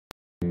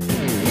What's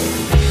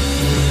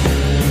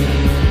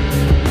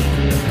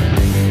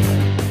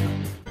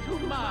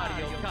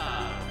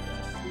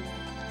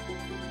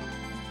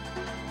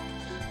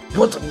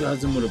up,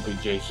 guys? I'm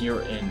Big J here,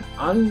 and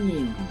I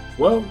am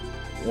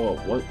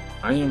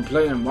I am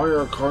playing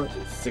Mario Kart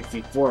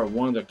 64,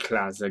 one of the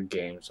classic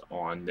games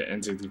on the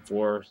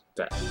N64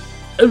 that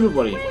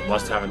everybody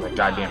must have in the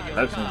goddamn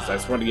collection. So I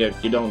swear to God,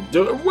 if you don't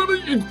do it, what are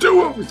you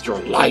doing with your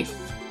life?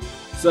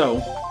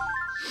 So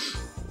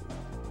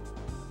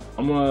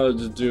I'm gonna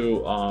just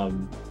do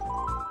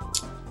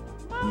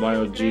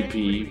Mario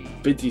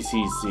GP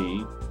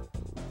 50cc.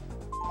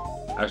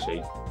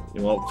 Actually,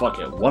 you know what? Fuck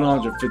it,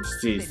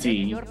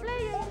 150cc. You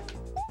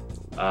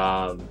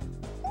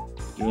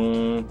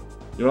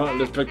know what?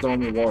 Let's pick the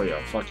only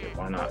WARIO. Fuck it,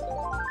 why not?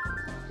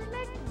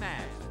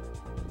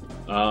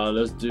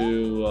 Let's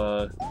do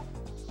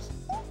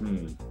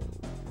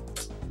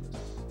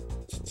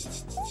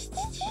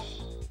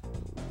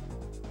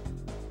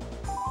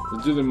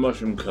let's do the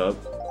Mushroom Cup,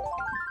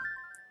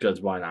 because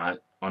why not?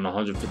 On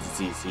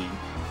 150cc,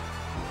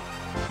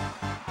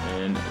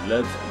 and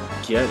let's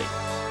get it.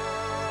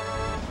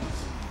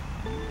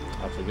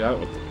 I forgot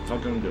what the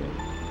fuck I'm doing.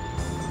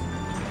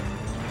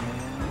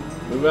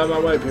 Move out of my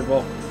way,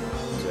 people.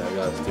 See, I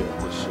gotta deal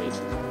with this shit.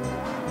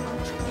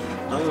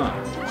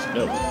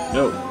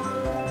 No.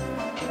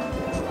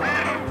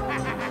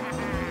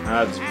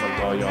 I just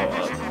fucked all y'all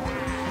up.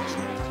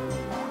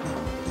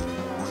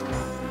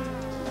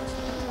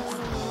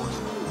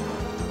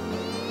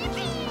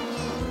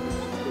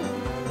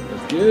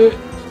 Let's get it.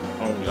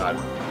 Oh god.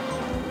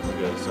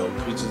 Okay, so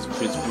pitch.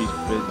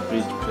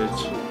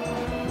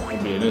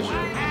 Won't be an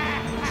issue.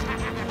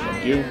 Fuck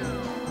you.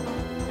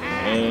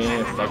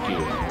 And fuck you.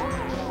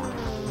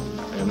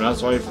 I'm not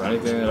sorry for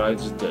anything that I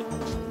just did.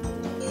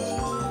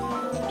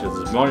 Because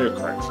it's Mario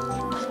Kart.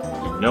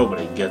 And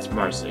nobody gets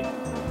mercy. I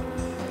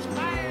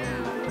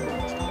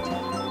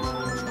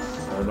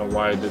don't know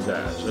why I did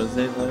that. I should have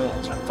saved that.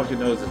 My fucking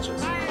nose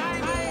itches.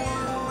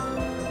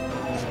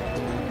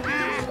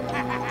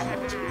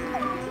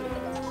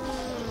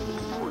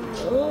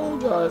 Oh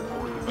god.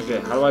 Okay,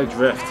 how do I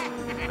drift?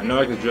 I know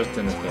I can drift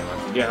in this game. I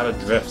forget how to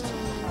drift.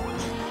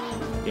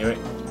 Damn it.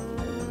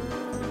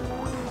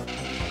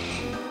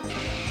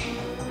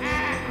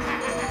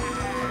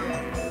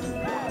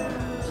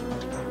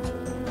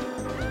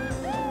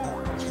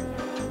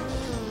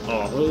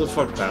 Oh, who the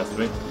fuck passed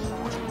me?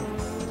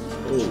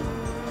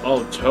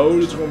 Oh,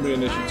 Toad is gonna be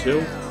an issue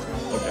too?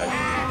 Okay.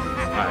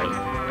 Alright,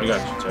 I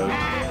got you, Toad.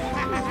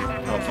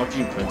 Oh, fuck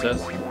you, Princess.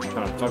 You're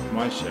trying to fuck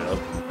my shit up.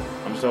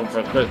 I'm still in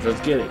first place,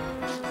 let's get it.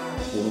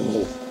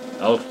 Whoa,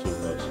 that was too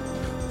close.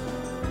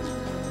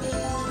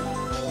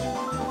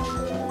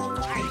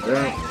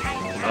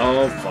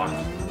 Oh, fuck.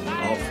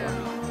 Oh, fuck.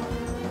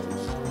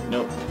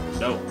 No.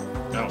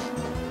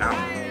 Ow.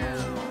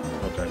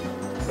 Okay,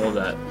 hold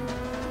that.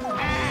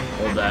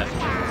 Hold that.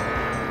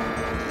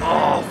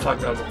 Oh, fuck,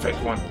 that was a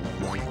fake one.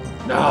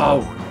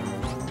 No!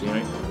 Damn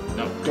it.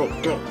 No, go.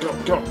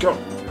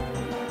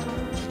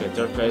 Okay,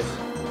 third place.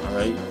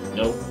 Alright,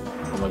 no.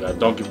 Oh my god,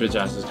 donkey bitch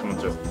ass is coming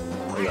through.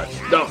 Oh my god.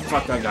 No,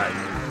 fuck that guy.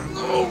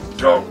 Oh,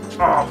 go!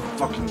 Oh,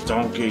 fucking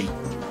donkey.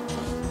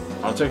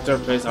 I'll take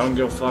third place, I don't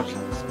give a fuck.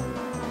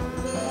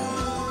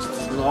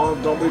 No,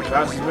 don't be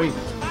passing me.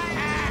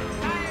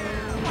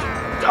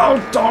 Oh,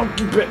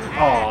 donkey bitch!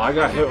 Oh, I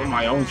got hit with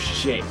my own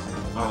shit.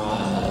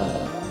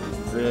 Oh,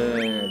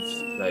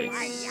 fifth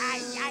place.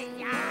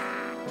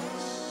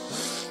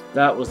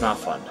 That was not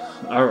fun.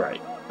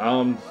 Alright.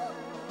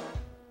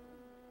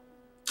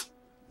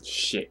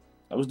 Shit.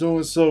 I was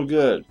doing so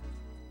good.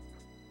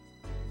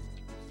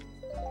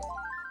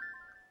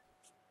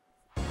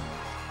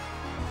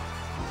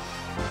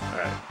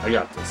 Alright, I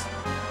got this.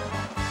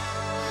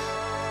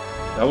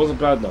 That wasn't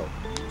bad though.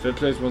 Fifth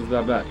place wasn't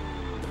that bad.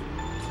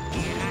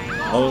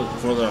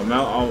 For the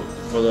amount,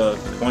 for the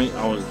point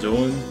I was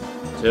doing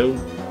too,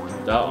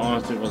 that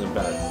honestly wasn't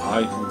bad.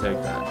 I can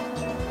take that.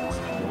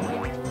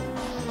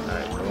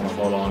 Alright, I want to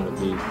hold on to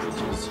these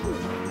bitches.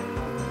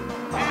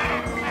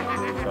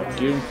 Fuck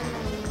you.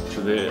 So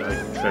I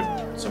can trick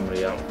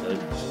somebody out with it.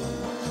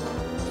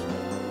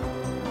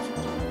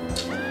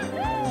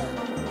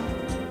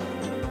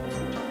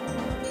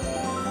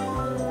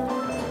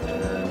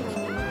 And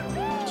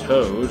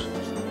Toad,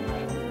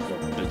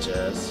 bitch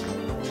ass.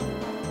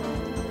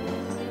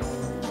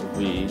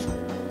 We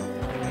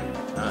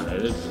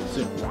it is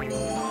soon.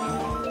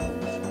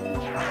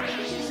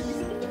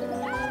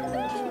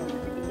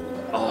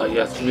 Oh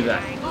yes, give me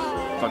that.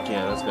 Fuck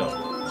yeah, let's go.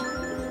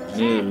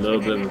 Need a little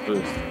bit of a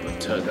boost, but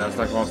Toad, that's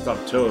not gonna stop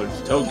Toad.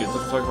 Toad, get the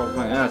fuck off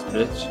my ass,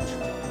 bitch.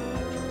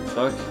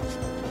 Fuck.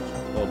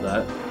 Hold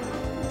that.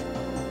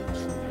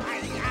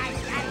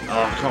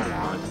 Oh, come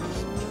on.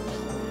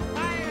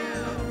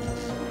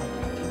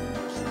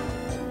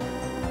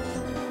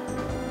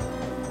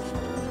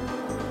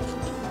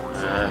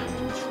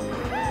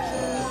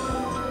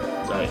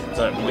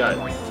 Sorry, we got it.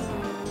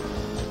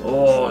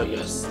 Oh,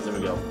 yes, there we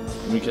go.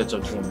 Let me catch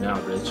up to him now,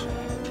 bitch.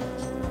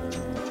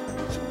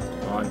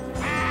 Come on.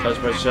 Touch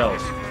my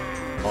shells.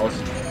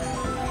 Pulse.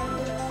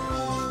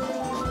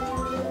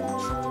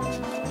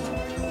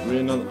 be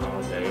another.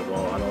 Okay,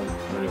 well, I don't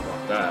really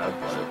want that,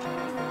 but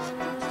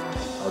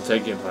I'll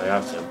take it if I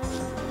have to.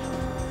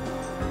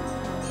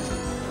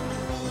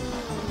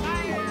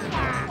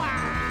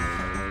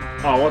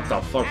 Oh, what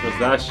the fuck was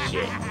that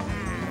shit?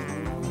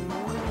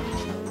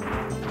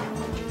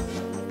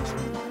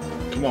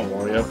 Come on,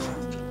 Wario.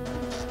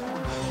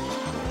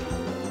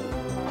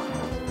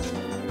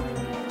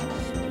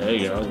 There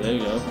you go, there you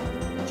go.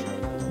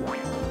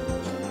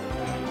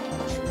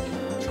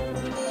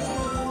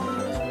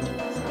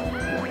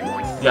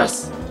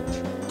 Yes!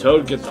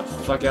 Toad, get the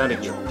fuck out of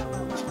here.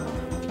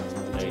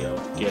 There you go.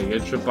 Yeah,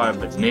 get tripped by a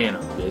banana,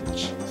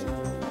 bitch.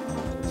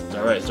 It's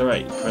alright, it's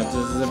alright. Princess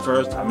is in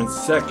first, I'm in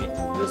second.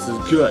 This is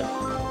good.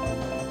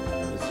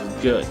 This is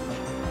good.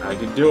 I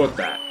can deal with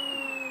that.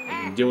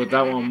 I can deal with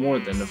that one more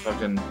than the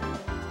fucking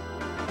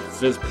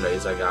 5th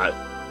place I got.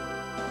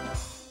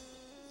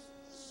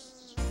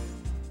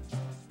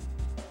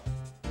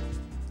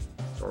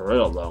 For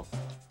real, though.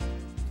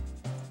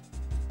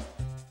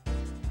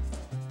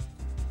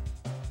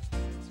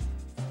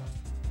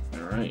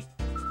 Alright.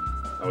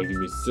 That would give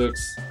me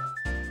 6.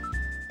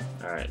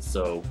 Alright,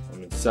 so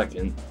I'm in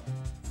second.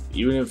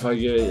 Even if I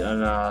get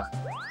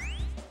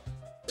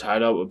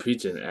tied up with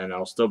Peach and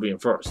I'll still be in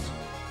first.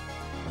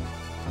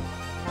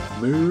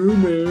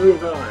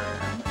 Move on.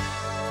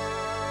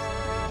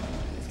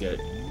 Let's get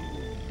it.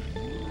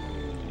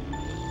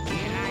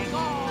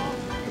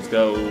 Let's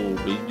go,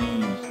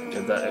 baby.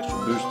 Get that extra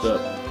boost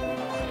up.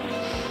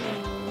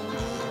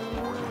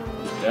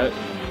 Get that.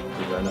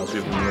 Because I know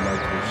people would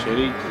like to be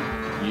shitty.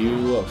 You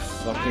a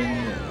fucking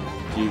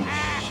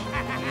douche.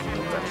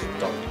 That's a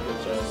donkey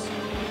bitch ass.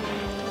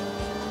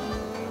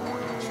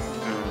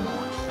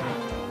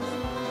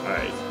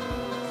 Alright.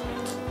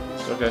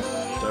 It's okay.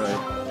 It's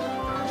alright.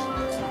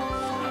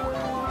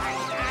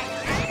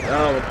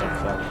 Oh, what the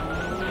fuck?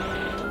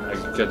 I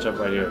can catch up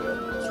right here, though.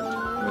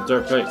 I'm in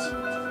 3rd place.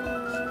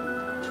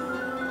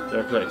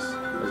 3rd place.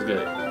 Let's get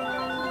it.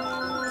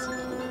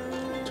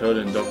 Toad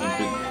and Donkey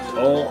Big.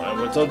 Oh, and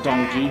what's up,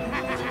 Donkey?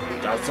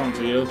 Got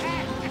something for you.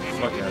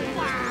 Fuck out of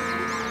here.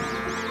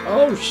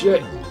 Oh,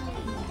 shit.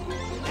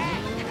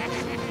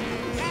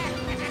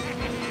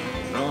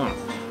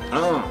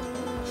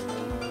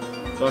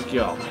 Fuck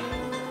y'all.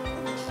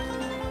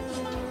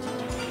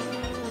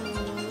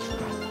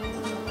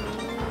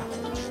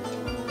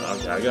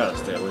 Okay, I gotta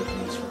stay away from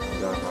this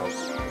fucking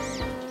house.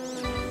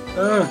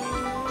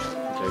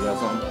 Okay, got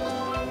something.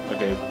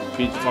 Okay,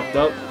 Peach fucked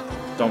up.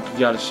 Donkey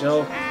got a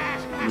shell.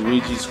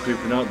 Luigi's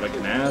creeping up like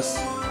an ass.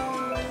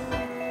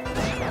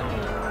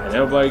 And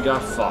everybody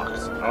got fucked.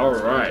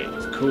 Alright,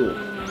 cool.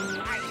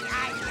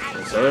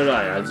 And so did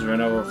I. I just ran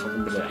over a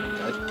fucking banana.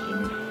 God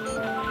damn it.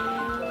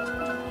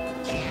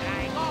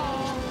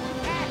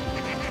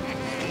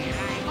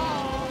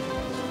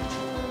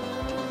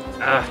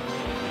 Ah.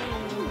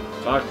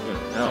 Fucking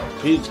hell.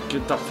 Peach,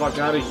 get the fuck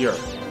out of here.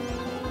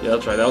 Yeah,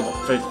 that's right. That was a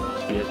fake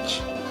bitch.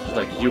 Just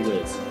like you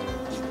is.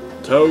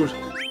 Toad.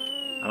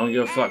 I don't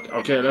give a fuck.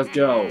 Okay, let's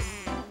go.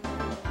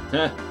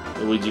 Heh.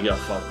 Luigi got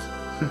fucked.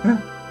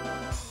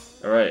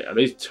 Alright, at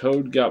least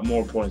Toad got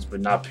more points,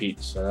 but not Peach,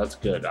 so that's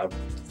good. I'm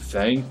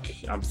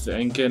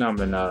thinking I'm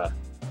in I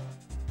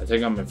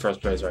think I'm in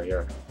 1st place right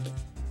here.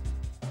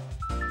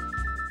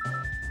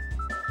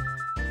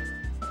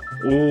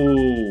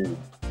 Ooh.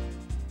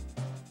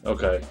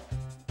 Okay.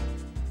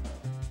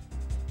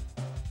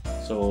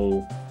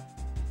 So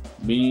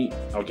me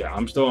okay,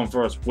 I'm still in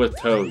 1st with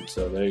Toad,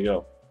 so there you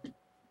go.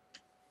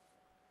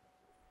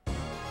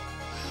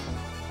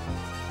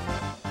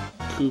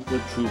 Koopa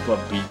Troopa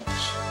Beach.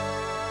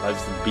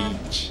 Life's the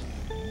beach.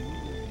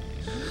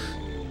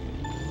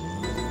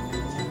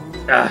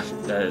 Ah,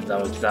 that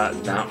was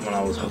not what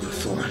I was hoping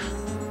for.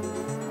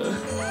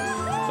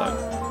 Fuck.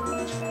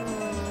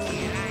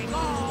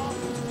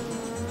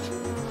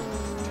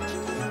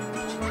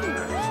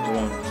 Come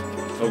on,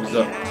 focus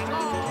up.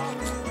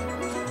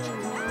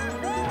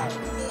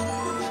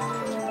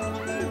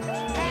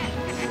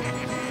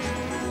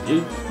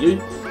 Yeet.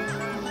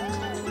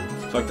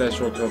 Fuck that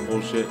shortcut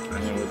bullshit. I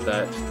ain't with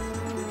that.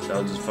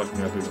 That'll just fuck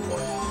me up even more.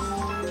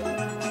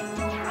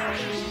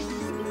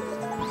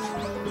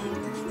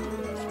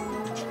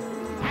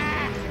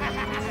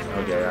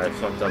 Okay, I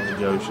fucked up the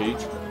Yoshi.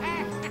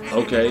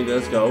 Okay,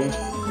 let's go. I'm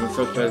in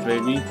 1st place,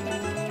 baby.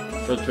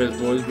 1st place,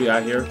 boys. Be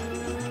out here.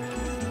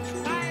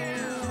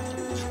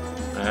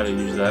 I had to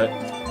use that.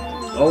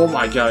 Oh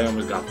my god, I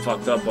almost got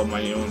fucked up on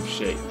my own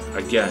shit.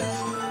 Again.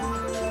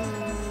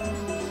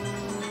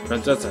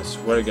 Princess, I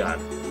swear to god.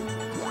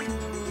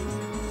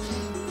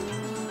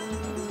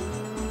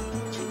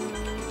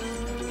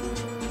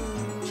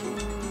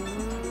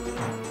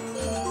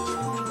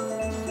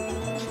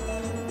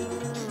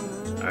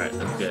 Alright,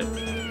 that's good.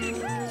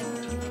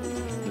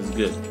 This is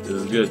good. This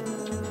is good.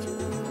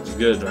 This is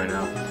good right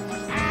now.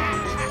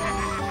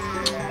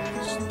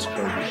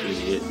 Totally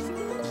idiot.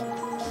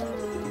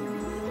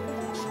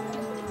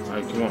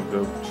 Alright, come on,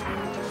 boo.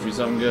 Give me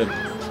something good.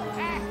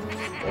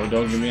 Or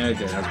don't give me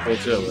anything. That's cool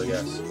too, I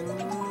guess.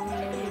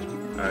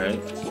 Alright.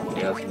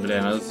 We got some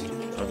bananas.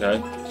 Okay.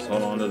 Just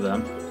hold on to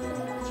them.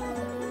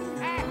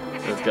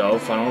 Let's go.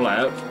 Final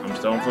lap. I'm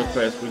still in first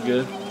place. We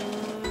good.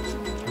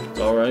 It's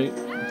alright.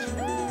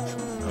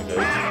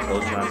 Okay,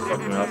 Toad's trying to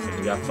fuck me up and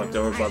he got fucked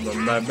over by the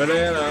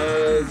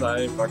bananas.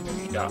 I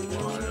fucking got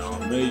one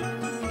on me.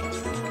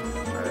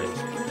 Alright.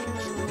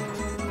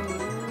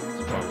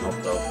 Come on, help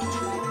though.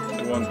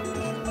 Come on.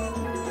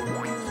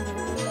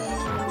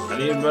 I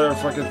need a better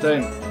fucking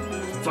thing.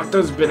 Fuck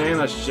those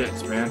banana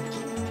shits, man.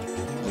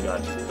 Oh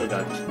god, oh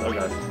god, oh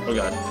god, oh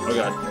god, oh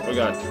god, oh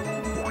god.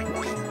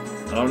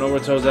 I don't know where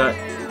Toad's at.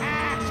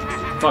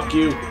 Fuck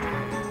you,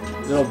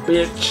 little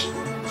bitch.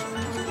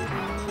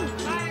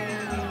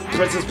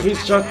 Princess, please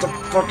shut the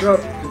fuck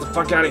up. Get the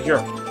fuck out of here.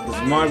 This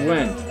is my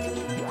win.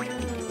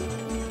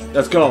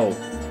 Let's go.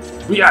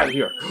 We out of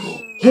here.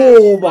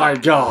 Oh my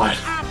god.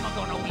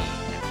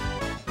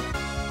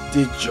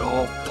 Did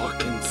y'all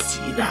fucking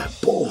see that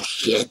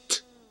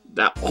bullshit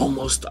that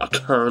almost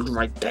occurred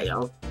right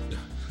there?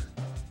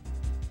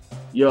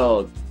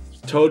 Yo,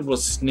 Toad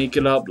was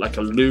sneaking up like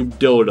a lube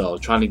dildo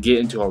trying to get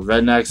into a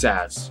redneck's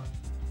ass.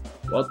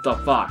 What the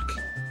fuck?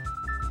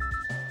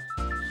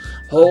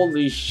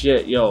 Holy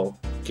shit, yo.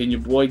 Can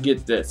your boy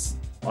get this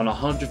on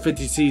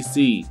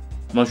 150cc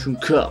Mushroom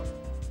Cup?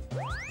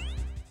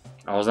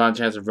 I was on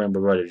Chance of Rainbow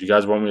Road. If you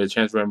guys want me to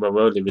Chance Rainbow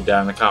Road, leave it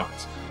down in the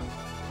comments.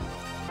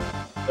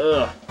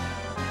 Ugh.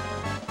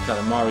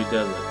 Katamari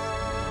Desert.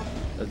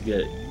 Let's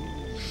get it.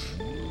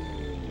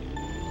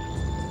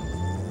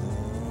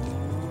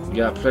 You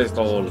got a place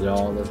to hold,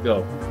 y'all. Let's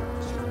go.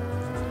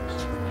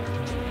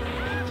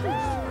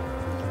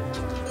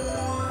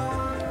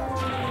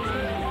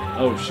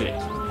 Oh shit.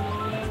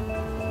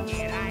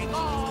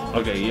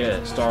 Okay,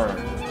 yeah, star.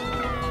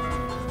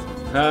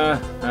 Ha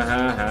ha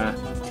ha ha.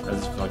 I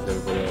just fucked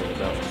everybody over with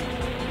that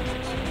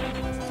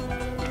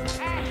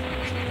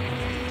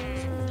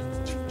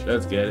one.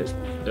 Let's get it.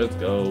 Let's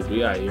go.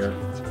 We out here.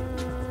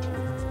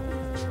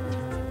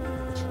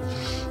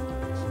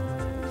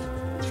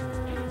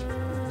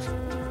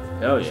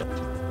 Hell yeah.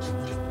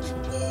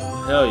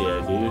 Hell yeah,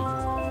 dude.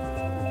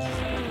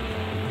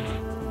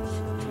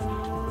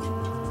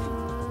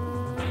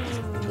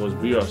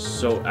 We are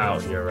so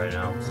out here right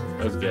now.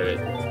 Let's get it.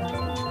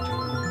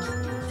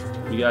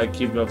 We gotta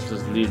keep up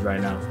this lead right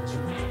now.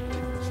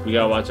 We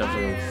gotta watch out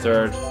for the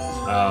third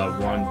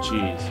one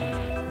cheese.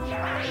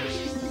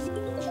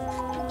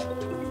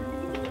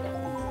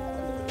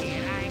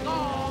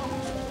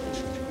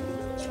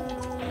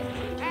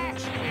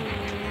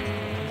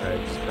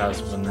 Alright, just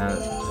pass when that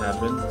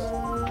happens.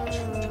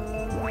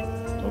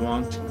 Come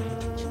on.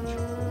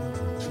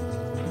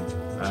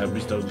 Alright, we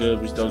still good,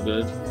 we still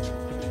good.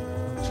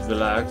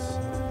 Relax.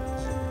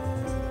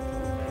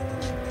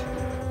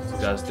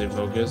 Just gotta stay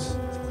focused.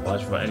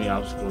 Watch for any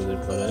obstacles they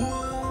put in.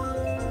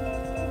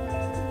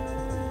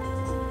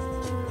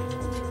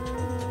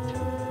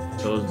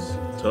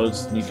 Toad's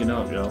sneaking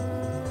up, yo.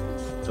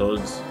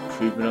 Toad's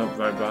creeping up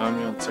right behind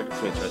me on the second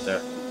place right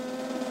there.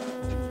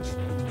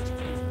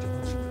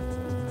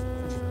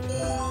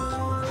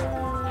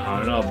 I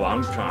don't know, but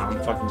I'm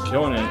fucking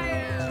killing it.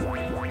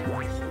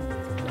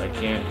 I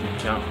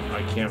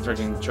can't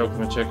freaking choke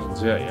my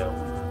chickens yet, yo.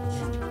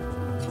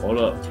 Hold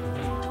up.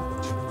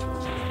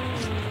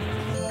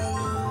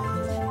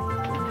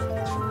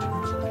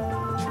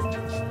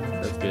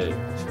 Let's get it.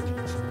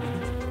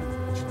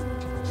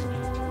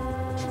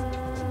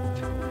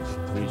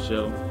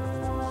 Chill.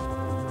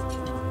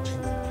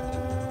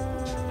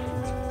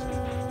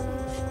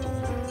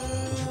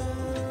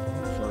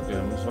 Fuck it,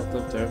 I'm fucked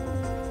up there.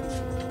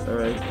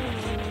 Alright.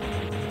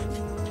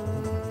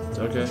 It's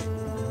okay.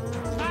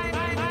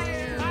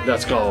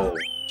 Let's go.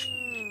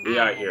 We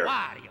out here.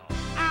 WARIO,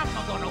 I'm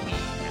not gonna win.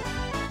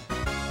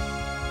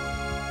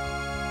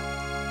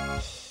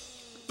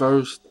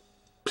 First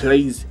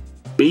place,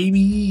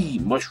 baby.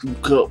 Mushroom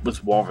Cup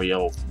with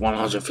WARIO,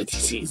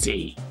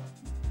 150cc.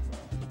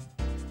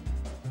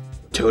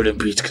 Toad and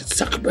Peach can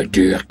suck my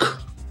dick.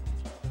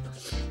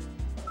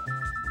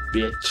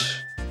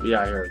 Bitch. We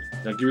out here.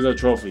 Now give me that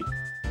trophy.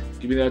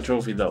 Give me that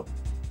trophy though.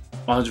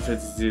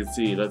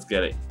 150cc, let's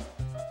get it.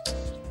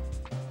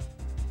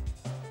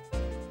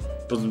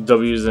 Put some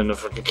W's in the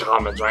freaking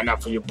comments right now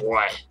for your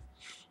boy.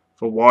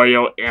 For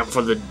WARIO and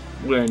for the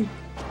win.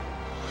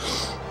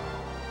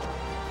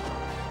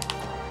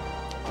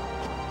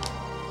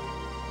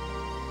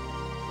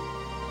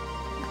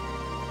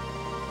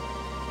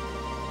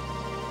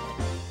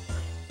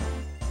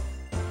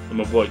 And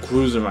my boy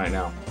cruising right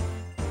now.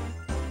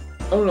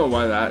 I don't know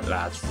why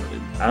that's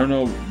I don't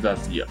know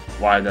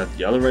why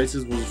the other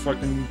races was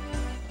fucking,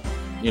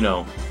 you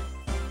know,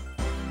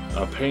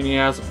 a pain in the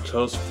ass of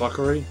close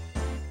fuckery.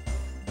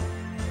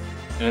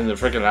 And the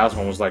freaking last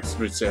one was like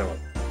smooth sailing.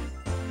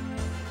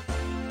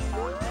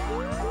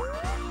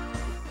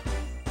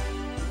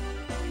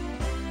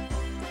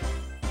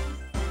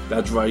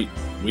 That's right,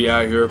 we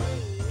out here.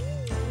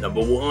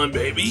 Number one,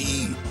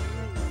 baby.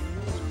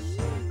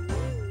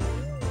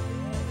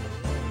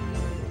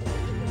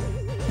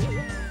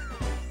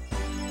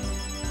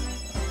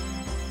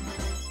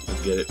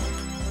 Let's get it.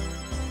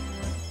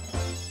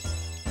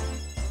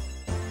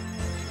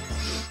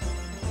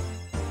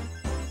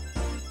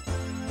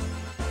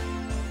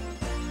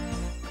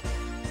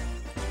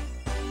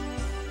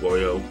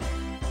 WARIO.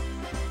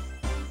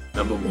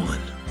 Number 1.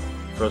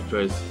 First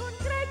place.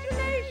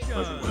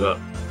 Congratulations! Cup.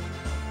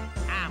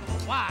 I'm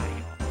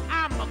Wario.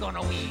 I'm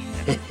gonna win.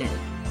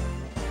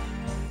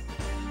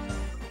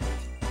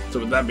 So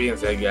with that being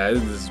said,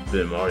 guys, this has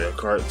been Mario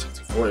Kart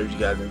 64. If you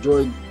guys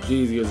enjoyed,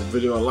 please give this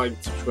video a like,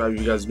 subscribe if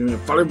you guys are new,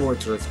 and follow more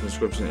to the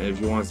description. And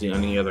if you want to see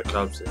any other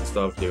cups and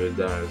stuff, give it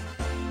down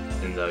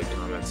in the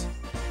comments.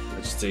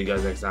 I'll just see you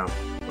guys next time.